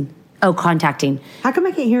connecting. Oh, contacting. How come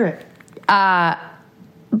I can't hear it?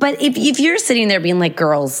 But if you're sitting there being like,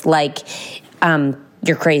 girls, like,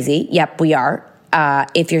 you're crazy. Yep, we are.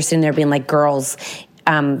 If you're sitting there being like, girls,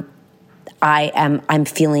 I'm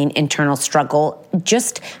feeling internal struggle.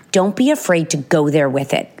 Just don't be afraid to go there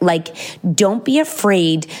with it. Like, don't be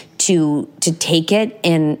afraid to take it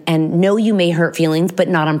and know you may hurt feelings, but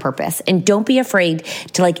not on purpose. And don't be afraid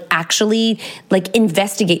to like actually like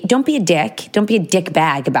investigate. Don't be a dick. Don't be a dick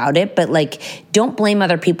bag about it, but like don't blame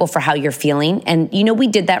other people for how you're feeling. And we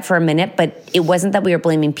did that for a minute, but it wasn't that we were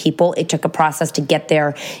blaming people. It took a process to get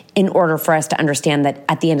there in order for us to understand that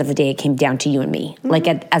at the end of the day, it came down to you and me. Mm-hmm. Like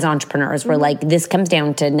as entrepreneurs, we're like, this comes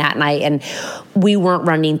down to Nat and I, and we weren't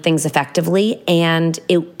running things effectively, and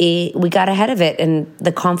we got ahead of it, and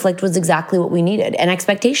the conflict was exactly what we needed. And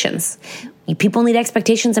expectations. People need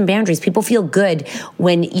expectations and boundaries. People feel good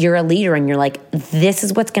when you're a leader and you're like, this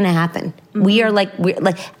is what's going to happen. Mm-hmm. We're like,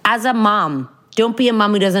 as a mom, don't be a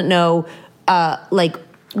mom who doesn't know,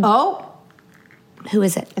 who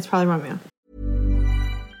is it? It's probably Romeo.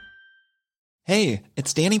 Hey,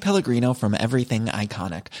 it's Danny Pellegrino from Everything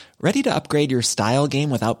Iconic. Ready to upgrade your style game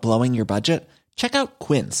without blowing your budget? Check out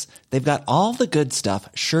Quince. They've got all the good stuff,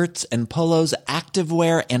 shirts and polos,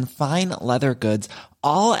 activewear, and fine leather goods,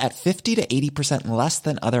 all at 50 to 80% less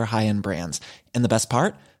than other high-end brands. And the best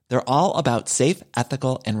part? They're all about safe,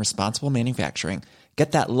 ethical, and responsible manufacturing.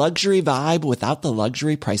 Get that luxury vibe without the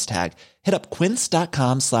luxury price tag. Hit up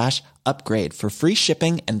quince.com/upgrade for free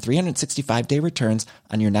shipping and 365-day returns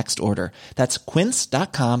on your next order. That's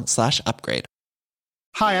quince.com/upgrade.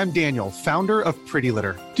 Hi, I'm Daniel, founder of Pretty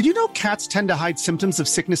Litter. Did you know cats tend to hide symptoms of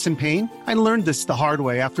sickness and pain? I learned this the hard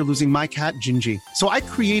way after losing my cat, Gingy. So I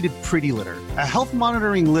created Pretty Litter, a health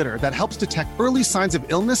monitoring litter that helps detect early signs of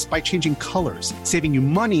illness by changing colors, saving you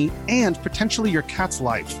money and potentially your cat's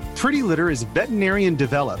life. Pretty Litter is veterinarian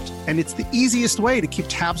developed, and it's the easiest way to keep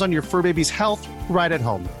tabs on your fur baby's health right at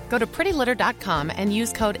home. Go to prettylitter.com and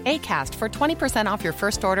use code ACAST for 20% off your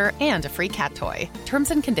first order and a free cat toy.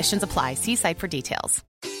 Terms and conditions apply. See site for details.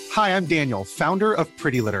 Hi, I'm Daniel, founder of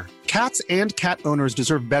Pretty Litter. Cats and cat owners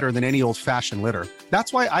deserve better than any old-fashioned litter.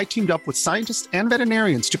 That's why I teamed up with scientists and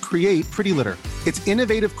veterinarians to create Pretty Litter. Its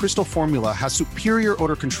innovative crystal formula has superior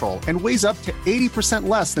odor control and weighs up to 80%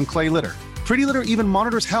 less than clay litter. Pretty Litter even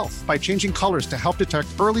monitors health by changing colors to help detect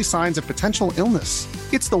early signs of potential illness.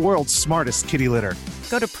 It's the world's smartest kitty litter.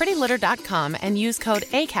 Go to prettylitter.com and use code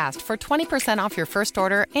ACAST for 20% off your first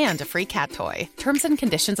order and a free cat toy. Terms and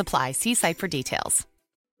conditions apply. See site for details.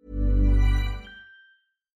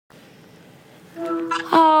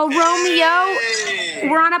 Oh,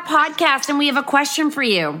 Romeo, we're on a podcast and we have a question for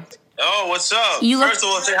you. Oh, what's up? First of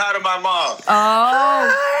all, say hi to my mom.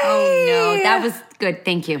 Oh no, that was good.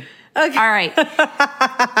 Thank you. Okay. All right.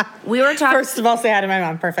 We were talking. First of all, say hi to my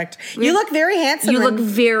mom. Perfect. You look very handsome. You look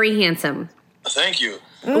very handsome. Thank you.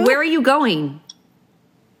 Where are you going?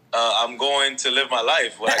 I'm going to live my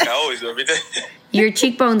life like I always do every day. Your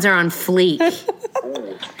cheekbones are on fleek.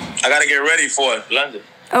 Ooh. I got to get ready for London.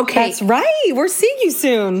 Okay. That's right. We're seeing you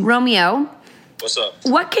soon. Romeo. What's up?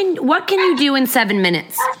 What can you do in 7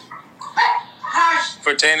 minutes?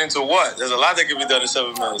 Pertaining to what? There's a lot that can be done in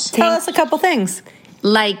 7 minutes. Tell us a couple things.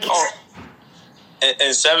 Like...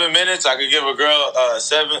 In 7 minutes, I could give a girl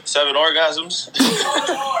seven orgasms.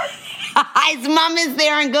 His mom is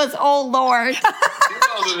there and goes, oh, Lord. She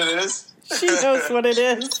knows what it is. She knows what it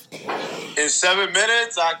is. In 7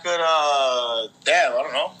 minutes, I could, I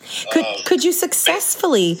don't know. Could you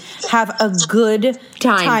successfully have a good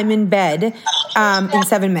time in bed in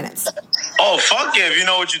 7 minutes? Oh, fuck yeah, if you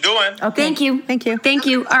know what you're doing. Okay. Thank you. Thank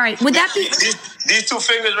you. All right. Would that be... These 2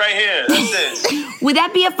 fingers right here, that's it. Would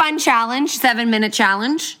that be a fun challenge, 7-minute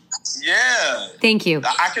challenge? Yeah. Thank you.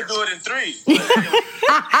 I could do it in 3.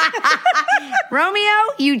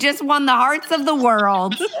 Romeo, you just won the hearts of the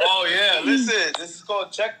world. Oh, yeah. Listen, this is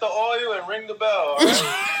called Check the Oil and Ring the Bell. All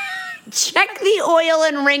right? Check the oil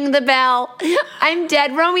and ring the bell. I'm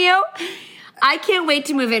dead, Romeo. I can't wait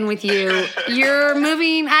to move in with you. You're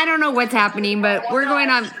moving. I don't know what's happening, but we're going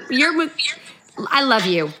on. I love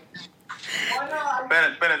you.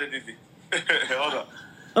 Hold on.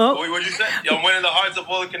 Oh. What'd you say? I'm winning the hearts of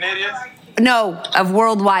all the Canadians? No, of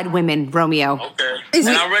worldwide women, Romeo. Okay. And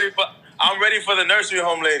I'm ready for the nursery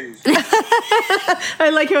home ladies. I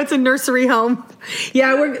like how it's a nursery home.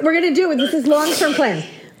 Yeah, we're gonna do it. This is long-term plan.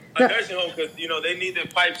 A nursing home, because they need their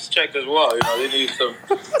pipes checked as well. They need some.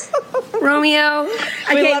 Romeo,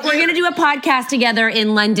 okay, we're gonna do a podcast together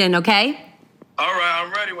in London. Okay. All right,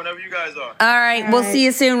 I'm ready whenever you guys are. All right, we'll see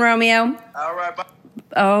you soon, Romeo. All right, bye.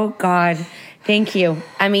 Oh, God. Thank you.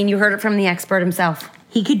 I mean, you heard it from the expert himself.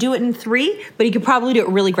 He could do it in 3, but he could probably do it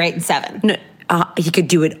really great in 7. No, he could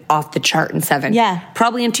do it off the chart in 7. Yeah.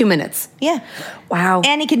 Probably in 2 minutes. Yeah. Wow.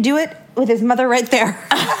 And he can do it with his mother right there.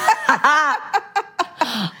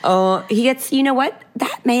 Oh, he gets, you know what?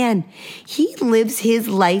 That man, he lives his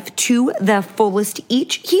life to the fullest.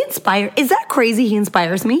 He inspires. Is that crazy? He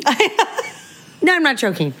inspires me. No, I'm not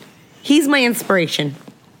joking. He's my inspiration.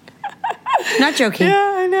 Not joking.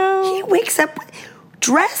 Yeah, I know. He wakes up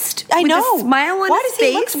dressed with a smile on his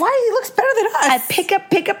face. Why he looks better than us? I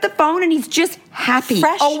pick up the phone and he's just happy.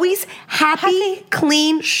 Fresh. Always happy,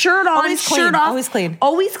 clean, shirt on, Always clean, shirt off. always clean.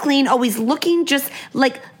 Always clean, always looking just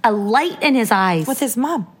like a light in his eyes. With his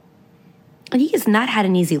mom. And he has not had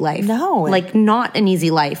an easy life. No. Like, not an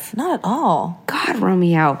easy life. Not at all. God,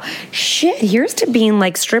 Romeo. Shit, here's to being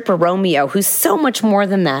like stripper Romeo, who's so much more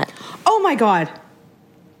than that. Oh, my God.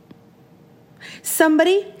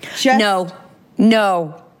 Somebody just...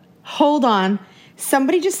 No. Hold on.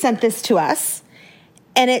 Somebody just sent this to us,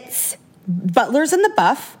 and it's Butlers in the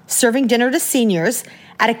Buff serving dinner to seniors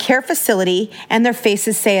at a care facility, and their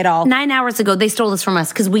faces say it all. 9 hours ago, they stole this from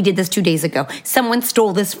us because we did this 2 days ago. Someone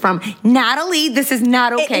stole this from Natalie. This is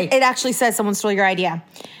not okay. It actually says someone stole your idea.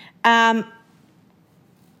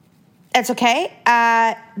 It's okay.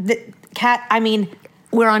 Kat, I mean...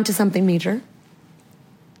 We're on to something major.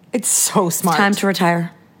 It's so smart. Time to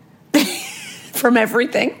retire. From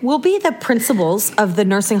everything. We'll be the principals of the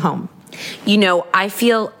nursing home. You know, I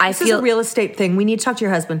feel... This is a real estate thing. We need to talk to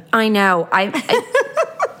your husband. I know. I'm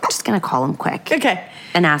just going to call him quick. Okay.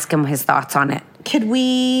 And ask him his thoughts on it.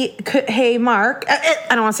 Hey, Mark, I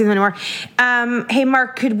don't want to see them anymore. Hey,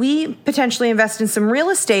 Mark, could we potentially invest in some real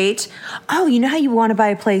estate? Oh, you know how you want to buy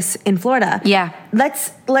a place in Florida? Yeah.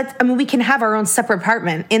 We can have our own separate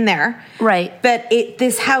apartment in there. Right. But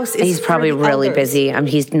this house is... He's probably really busy.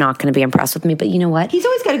 He's not going to be impressed with me, but you know what? He's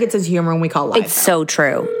always got to get his humor when we call live. It's so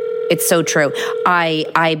true. It's so true.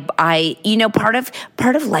 You know, part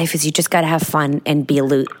of life is you just got to have fun and be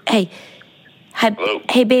aloof. Hey,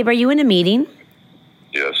 babe, are you in a meeting?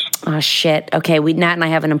 Yes. Oh, shit. Okay, Nat and I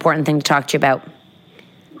have an important thing to talk to you about.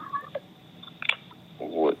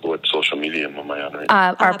 What social media am I on right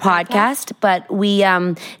now? Our podcast, but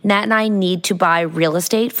Nat and I need to buy real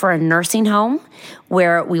estate for a nursing home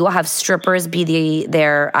where we will have strippers be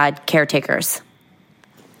their caretakers.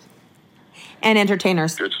 And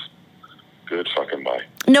entertainers. Good Good fucking buy.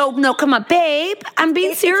 No, come on, babe. I'm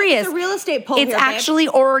being serious. It's a real estate poll It's here, babe. actually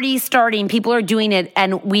already starting. People are doing it,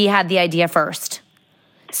 and we had the idea first.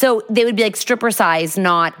 So they would be like stripper size,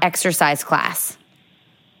 not exercise class.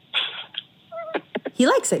 He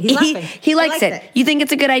likes it. He's laughing. He likes it. You think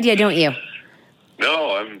it's a good idea, don't you?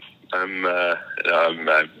 No,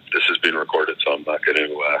 this has been recorded, so I'm not going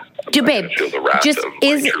to. Babe, feel the wrath just of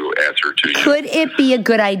my true answer to you. Could it be a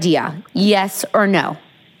good idea? Yes or no?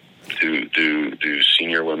 Do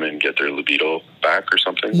senior women get their libido back or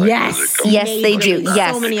something? Yes, yes, they do.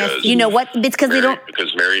 Yes, Because you know what? It's because they don't.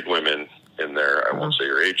 Because married women in their, I won't say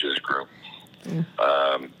your ages group.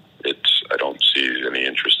 I don't see any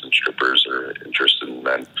interest in strippers or interest in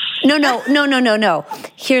men. No.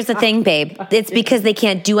 Here's the thing, babe. It's because they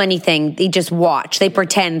can't do anything. They just watch. They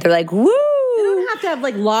pretend. They're like, woo. They don't have to have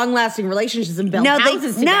like long-lasting relationships and build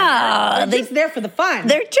houses together. They're just there for the fun.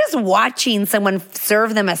 They're just watching someone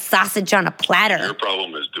serve them a sausage on a platter. Your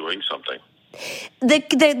problem is doing something.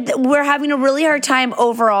 We're having a really hard time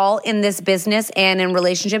overall in this business and in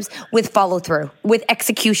relationships with follow-through, with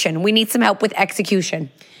execution. We need some help with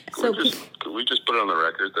execution. Could we just put it on the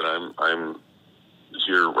record that I'm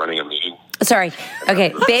here running a meeting? Sorry.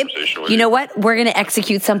 Okay, babe, you know what? We're going to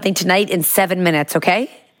execute something tonight in 7 minutes,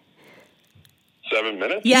 okay? 7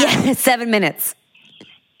 minutes? Yeah 7 minutes.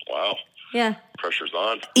 Wow. Yeah. Pressure's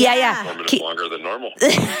on. Yeah. 4 minutes longer than normal.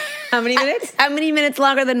 How many minutes? How many minutes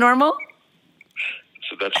longer than normal?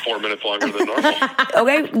 So that's 4 minutes longer than normal.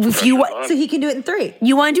 Okay. If you so he can do it in 3.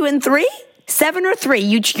 You want to do it in 3? 7 or 3?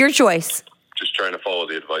 Your choice. Just trying to follow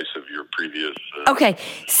the advice of your previous. Okay,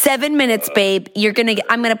 7 minutes, babe.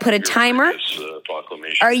 I'm gonna put a timer.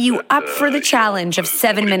 Are you up for the challenge of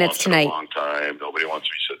 7 minutes tonight? A long time. Nobody wants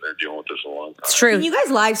to be sitting there dealing with this a long time. It's true. Can you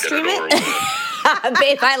guys live stream it?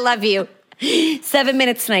 Babe, I love you. 7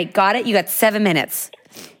 minutes tonight. Got it? You got 7 minutes.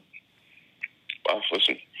 Well,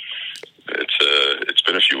 listen, it's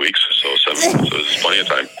been a few weeks, so 7 minutes is plenty of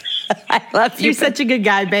time. I love you. You're such a good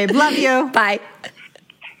guy, babe. Love you. Bye.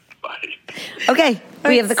 Okay,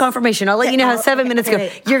 we have the confirmation. I'll let you know how 7 minutes go.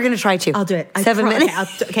 You're going to try to. I'll do it. 7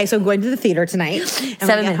 minutes. Okay, so I'm going to the theater tonight. And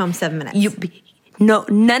 7 minutes. Home 7 minutes. No,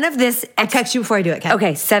 none of this. I'll text you before I do it, okay?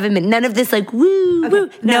 Okay, 7 minutes. None of this like woo, woo.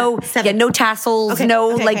 No, no tassels,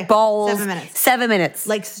 no balls. 7 minutes. 7 minutes.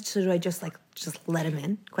 Like, so do I just let him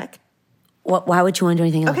in quick? What? Why would you want to do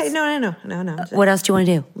anything else? Okay, no. What else do you want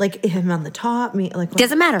to do? Like him on the top, me like.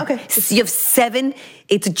 Doesn't matter. Okay, so you have 7.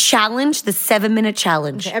 It's a challenge. The 7 minute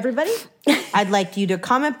challenge. Okay, everybody, I'd like you to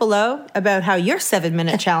comment below about how your 7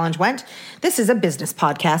 minute challenge went. This is a business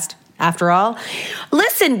podcast, after all.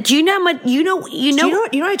 Listen, do you know what? You know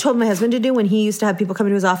what I told my husband to do when he used to have people come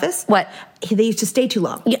into his office? What? They used to stay too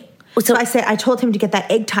long. Yeah. So I told him to get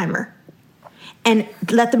that egg timer. And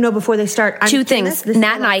let them know before they start. 2 things.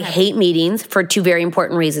 Nat and I hate meetings for 2 very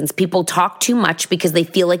important reasons. People talk too much because they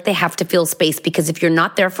feel like they have to fill space. Because if you're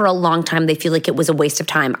not there for a long time, they feel like it was a waste of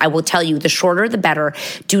time. I will tell you, the shorter, the better.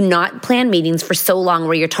 Do not plan meetings for so long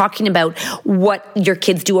where you're talking about what your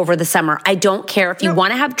kids do over the summer. I don't care. If you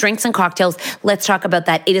want to have drinks and cocktails, let's talk about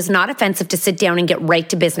that. It is not offensive to sit down and get right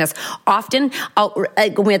to business. Often,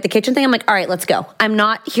 when we're at the kitchen thing, I'm like, all right, let's go. I'm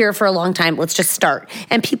not here for a long time. Let's just start.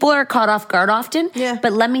 And people are caught off guard often. Yeah.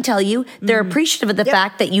 But let me tell you, they're appreciative of the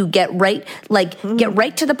fact that you get right, get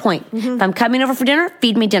right to the point. If I'm coming over for dinner,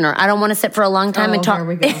 feed me dinner. I don't want to sit for a long time and talk. Here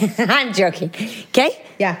we go. I'm joking. Okay?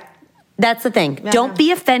 Yeah. That's the thing. Don't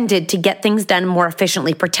be offended to get things done more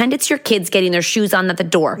efficiently. Pretend it's your kids getting their shoes on at the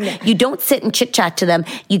door. Yeah. You don't sit and chit-chat to them.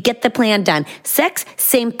 You get the plan done. Sex,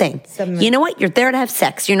 same thing. You know what? You're there to have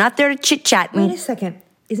sex. You're not there to chit-chat. Wait a second.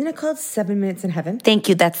 Isn't it called 7 minutes in heaven? Thank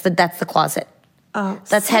you. That's the closet. Oh,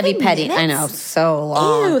 that's heavy petty. Minutes? I know, so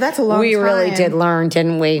long. Ew, that's a long time. We really did learn,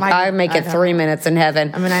 didn't we? I make it 3 minutes in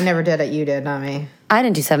heaven. I mean, I never did it. You did, not me. I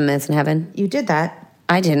didn't do 7 minutes in heaven. You did that.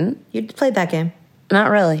 I didn't. You played that game.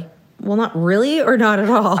 Not really. Well, not really, or not at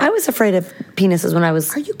all. I was afraid of penises when I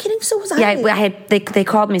was. Are you kidding? So was I. Yeah, they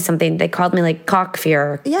called me something. They called me like cock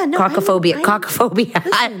fear. Yeah, no. Cockophobia.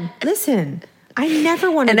 Cockophobia. Listen. I never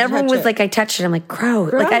wanted to and everyone touch was like, I touched it. I'm like,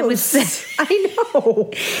 gross. Like I was. I know.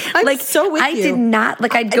 I'm like so with I you. did not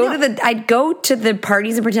like. I'd go to the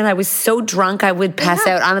parties and pretend I was so drunk I would pass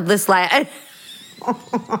out on this line.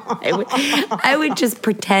 I would just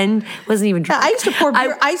pretend wasn't even drunk. I used to pour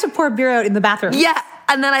beer. I used to pour beer out in the bathroom. Yeah.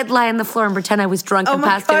 And then I'd lie on the floor and pretend I was drunk and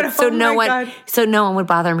passed out, so no one would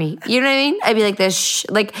bother me. You know what I mean? I'd be like this,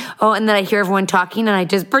 and then I hear everyone talking, and I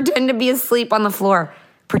just pretend to be asleep on the floor,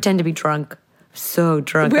 pretend to be drunk. So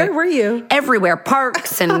drunk. Where were you? Everywhere.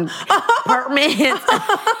 Parks and apartments.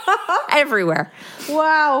 Everywhere.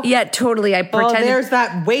 Wow. Yeah, totally. I pretended. Oh, there's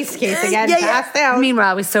that waste case again. Passed out. Meanwhile,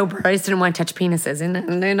 I was sober. I just didn't want to touch penises.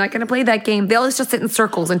 And they're not going to play that game. They always just sit in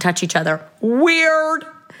circles and touch each other. Weird.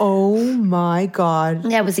 Oh, my God.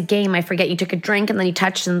 Yeah, it was a game. I forget. You took a drink and then you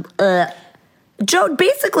touched and... Joe,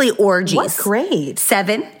 basically orgies. What grade?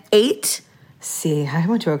 7, 8... See, I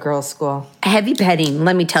went to a girls' school. Heavy petting,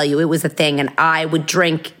 let me tell you, it was a thing. And I would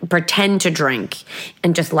drink, pretend to drink,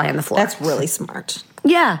 and just lie on the floor. That's really smart.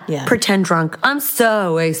 Yeah. Pretend drunk. I'm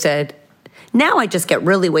so wasted. Now I just get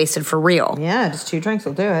really wasted for real. Yeah, just 2 drinks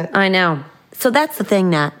will do it. I know. So that's the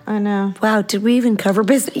thing, Nat. I know. Wow, did we even cover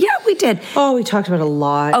business? Yeah, we did. Oh, we talked about a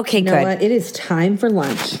lot. Okay, you know good. What? It is time for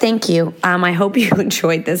lunch. Thank you. I hope you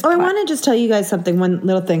enjoyed this. I want to just tell you guys something, one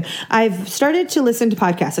little thing. I've started to listen to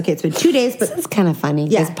podcasts. Okay, it's been 2 days, but... This is kind of funny,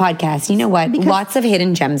 this podcast. You know what? Lots of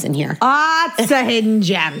hidden gems in here. Lots of hidden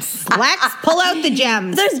gems. Let's pull out the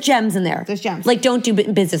gems. There's gems in there. There's gems. Like, don't do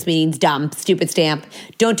business meetings, dumb, stupid stamp.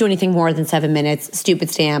 Don't do anything more than 7 minutes,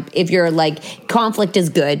 stupid stamp. If you're like, conflict is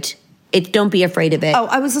good... Don't be afraid of it. Oh,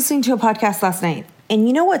 I was listening to a podcast last night. And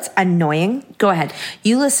you know what's annoying? Go ahead.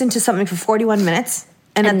 You listen to something for 41 minutes.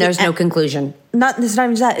 And there's no conclusion. It's not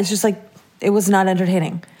even that. It's just like, it was not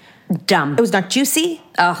entertaining. Dumb. It was not juicy.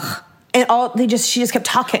 Ugh. And she just kept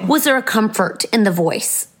talking. Was there a comfort in the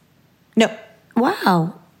voice? No.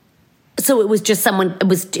 Wow. So it was just someone,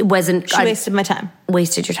 it wasn't. She wasted my time.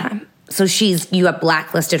 Wasted your time. So you have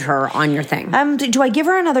blacklisted her on your thing. Do I give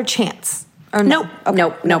her another chance? Or no?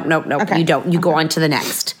 Nope. Okay. You don't. You go on to the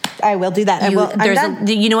next. I will do that.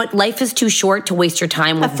 You know what? Life is too short to waste your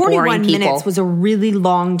time with boring people. 41 minutes was a really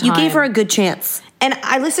long time. You gave her a good chance. And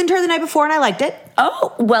I listened to her the night before and I liked it.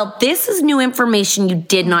 Oh, well, this is new information you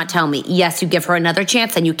did not tell me. Yes, you give her another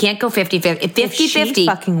chance and you can't go 50-50. 50-50. If she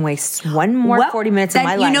fucking wastes one more 40 minutes of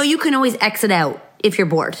my life. You know you can always exit out if you're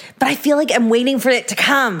bored. But I feel like I'm waiting for it to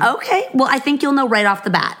come. Okay. Well, I think you'll know right off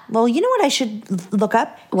the bat. Well, you know what I should look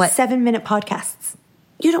up? What? 7-minute podcasts.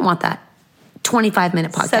 You don't want that.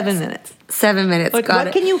 25-minute podcast. 7 minutes. 7 minutes. Like,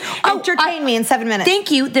 what can you entertain me in 7 minutes?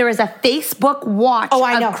 Thank you. There is a Facebook watch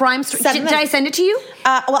of crime stories. Did I send it to you?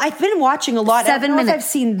 Well, I've been watching a lot. 7 minutes. I don't know if I've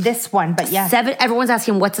seen this one, but yeah. Everyone's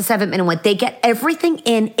asking what's a 7-minute one. They get everything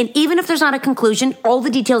in, and even if there's not a conclusion, all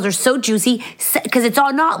the details are so juicy because it's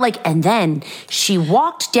all not like, and then she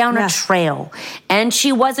walked down a trail, and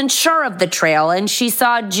she wasn't sure of the trail, and she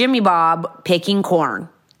saw Jimmy Bob picking corn.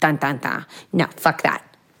 Dun, dun, dun. No, fuck that.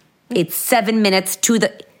 It's 7 minutes to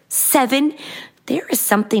the 7. There is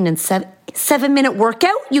something in 7-minute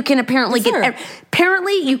workout. You can apparently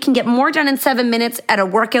you can get more done in 7 minutes at a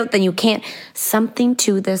workout than you can. Something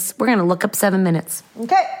to this. We're gonna look up 7 minutes.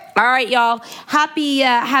 Okay. All right, y'all. Happy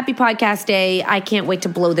podcast day. I can't wait to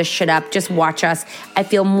blow this shit up. Just watch us. I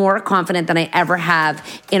feel more confident than I ever have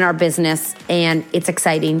in our business, and it's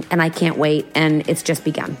exciting, and I can't wait, and it's just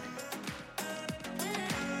begun.